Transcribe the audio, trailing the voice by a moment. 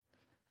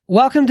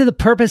Welcome to the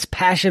Purpose,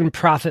 Passion,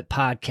 Profit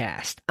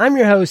podcast. I'm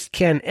your host,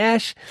 Ken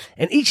Esch,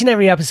 and each and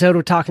every episode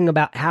we're talking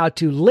about how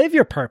to live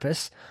your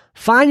purpose,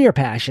 find your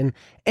passion,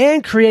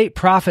 and create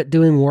profit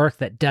doing work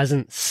that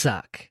doesn't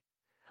suck.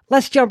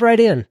 Let's jump right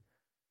in.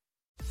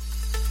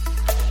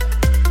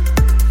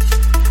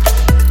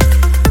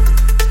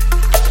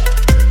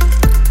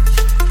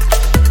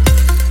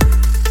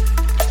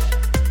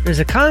 There's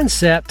a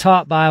concept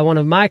taught by one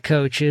of my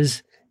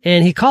coaches,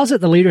 and he calls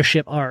it the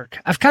leadership arc.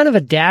 I've kind of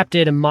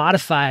adapted and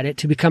modified it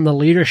to become the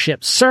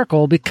leadership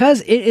circle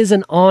because it is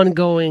an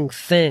ongoing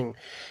thing.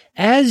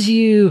 As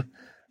you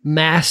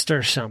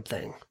master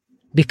something,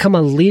 become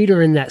a leader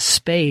in that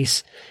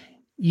space,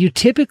 you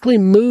typically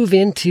move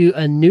into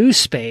a new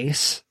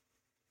space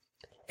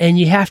and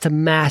you have to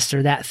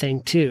master that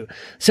thing too.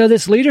 So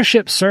this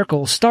leadership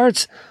circle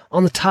starts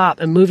on the top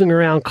and moving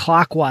around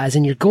clockwise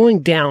and you're going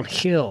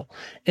downhill.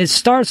 It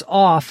starts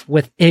off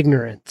with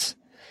ignorance.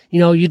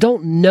 You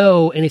don't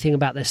know anything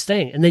about this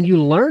thing. And then you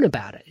learn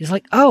about it. It's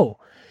like, oh,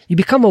 you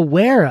become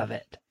aware of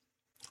it.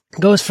 It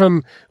goes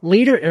from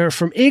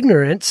from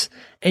ignorance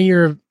and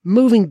you're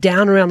moving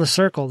down around the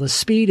circle. The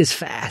speed is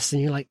fast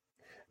and you're like,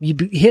 you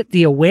hit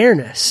the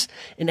awareness.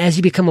 And as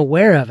you become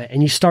aware of it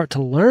and you start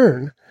to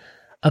learn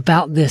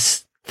about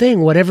this thing,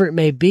 whatever it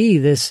may be,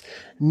 this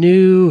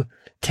new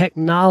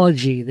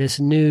technology, this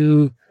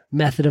new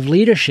method of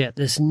leadership,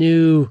 this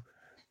new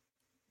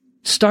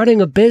starting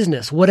a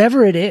business,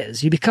 whatever it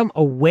is, you become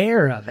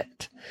aware of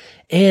it.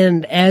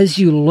 And as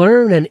you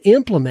learn and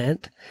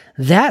implement,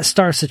 that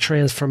starts the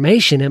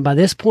transformation. And by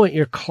this point,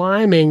 you're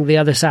climbing the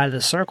other side of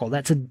the circle.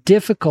 That's a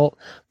difficult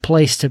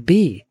place to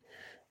be.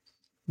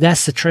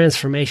 That's the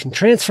transformation.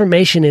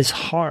 Transformation is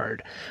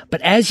hard.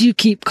 But as you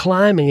keep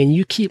climbing and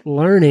you keep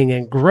learning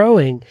and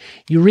growing,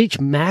 you reach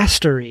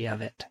mastery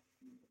of it.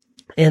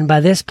 And by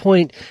this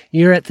point,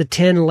 you're at the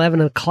 10, 11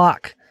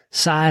 o'clock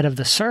side of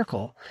the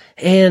circle.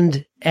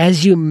 And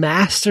as you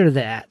master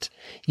that,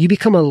 you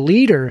become a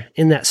leader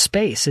in that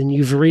space and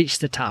you've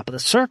reached the top of the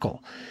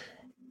circle.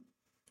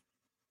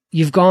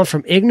 You've gone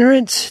from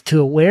ignorance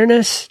to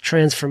awareness,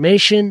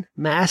 transformation,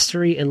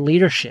 mastery, and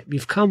leadership.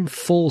 You've come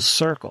full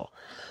circle.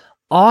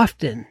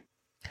 Often,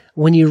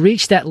 when you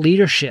reach that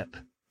leadership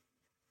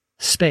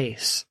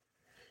space,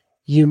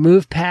 you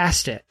move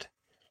past it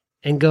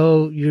and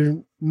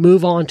you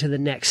move on to the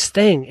next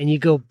thing and you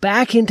go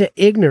back into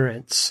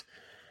ignorance,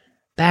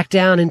 back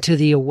down into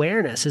the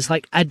awareness. It's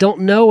like, I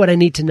don't know what I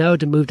need to know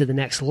to move to the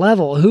next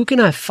level. Who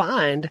can I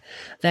find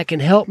that can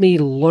help me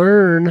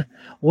learn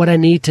what I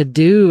need to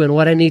do and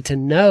what I need to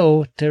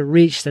know to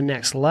reach the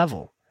next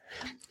level?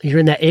 You're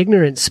in that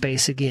ignorance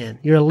space again.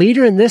 You're a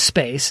leader in this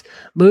space,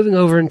 moving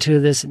over into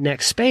this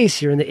next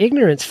space. You're in the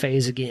ignorance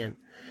phase again.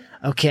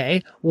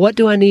 Okay, what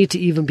do I need to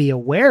even be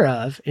aware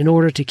of in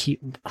order to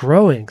keep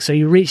growing? So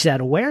you reach that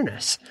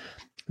awareness.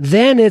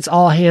 Then it's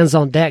all hands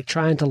on deck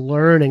trying to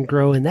learn and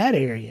grow in that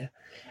area.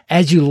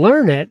 As you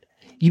learn it,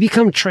 you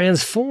become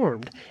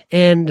transformed.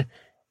 And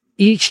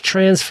each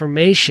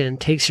transformation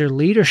takes your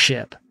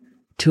leadership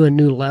to a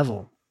new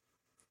level.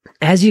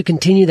 As you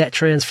continue that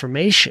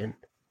transformation,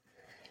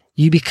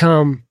 you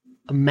become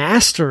a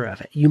master of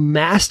it. You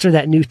master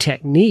that new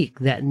technique,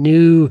 that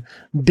new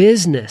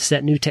business,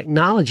 that new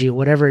technology,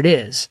 whatever it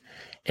is.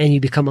 And you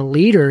become a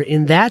leader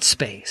in that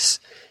space.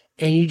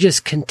 And you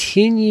just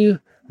continue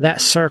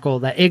that circle,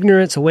 that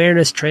ignorance,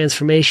 awareness,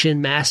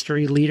 transformation,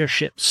 mastery,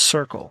 leadership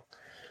circle.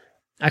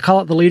 I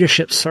call it the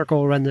leadership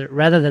circle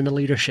rather than the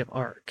leadership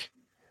arc.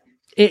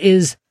 It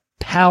is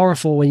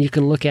powerful when you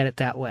can look at it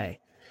that way.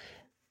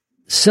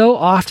 So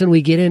often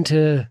we get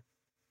into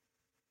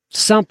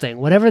something,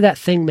 whatever that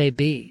thing may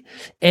be,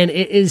 and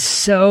it is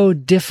so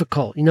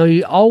difficult.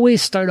 You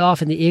always start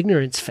off in the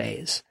ignorance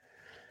phase.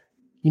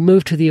 You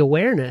move to the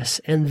awareness,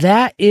 and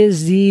that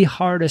is the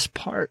hardest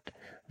part,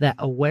 that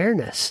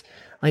awareness.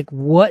 Like,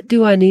 what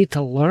do I need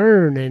to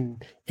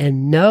learn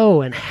and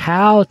know and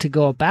how to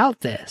go about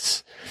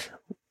this?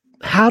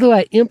 How do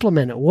I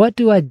implement it? What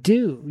do I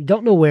do? You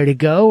don't know where to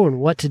go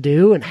and what to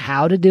do and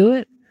how to do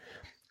it.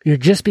 You're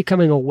just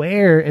becoming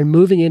aware and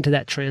moving into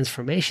that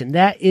transformation.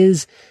 That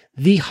is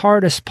the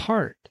hardest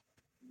part.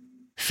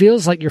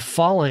 Feels like you're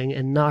falling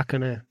and not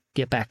going to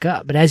get back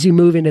up. But as you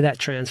move into that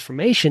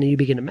transformation and you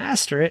begin to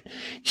master it,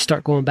 you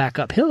start going back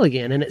uphill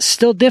again. And it's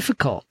still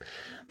difficult,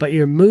 but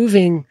you're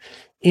moving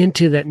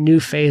into that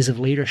new phase of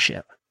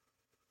leadership.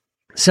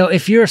 So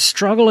if you're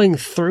struggling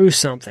through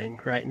something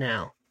right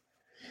now,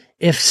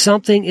 if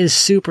something is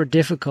super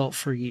difficult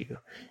for you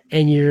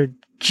and you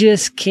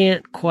just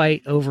can't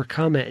quite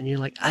overcome it and you're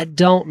like, I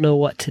don't know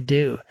what to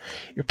do,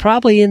 you're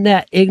probably in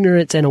that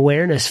ignorance and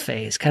awareness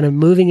phase, kind of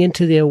moving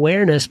into the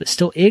awareness, but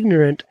still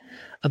ignorant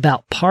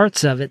about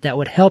parts of it that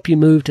would help you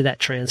move to that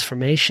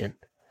transformation.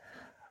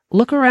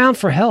 Look around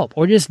for help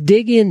or just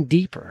dig in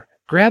deeper.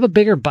 Grab a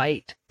bigger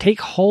bite.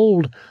 Take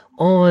hold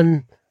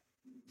on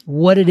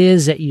what it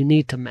is that you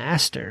need to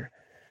master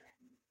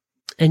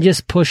and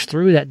just push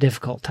through that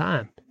difficult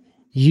time.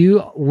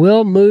 You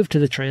will move to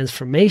the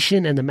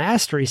transformation and the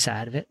mastery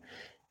side of it.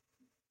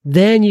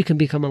 Then you can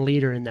become a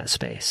leader in that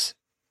space.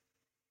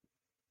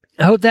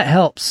 I hope that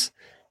helps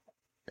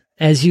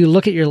as you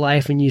look at your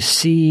life and you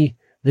see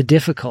the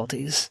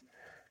difficulties.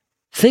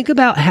 Think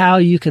about how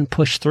you can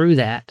push through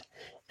that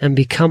and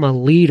become a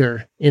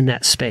leader in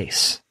that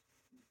space.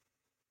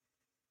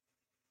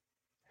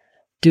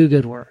 Do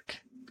good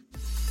work.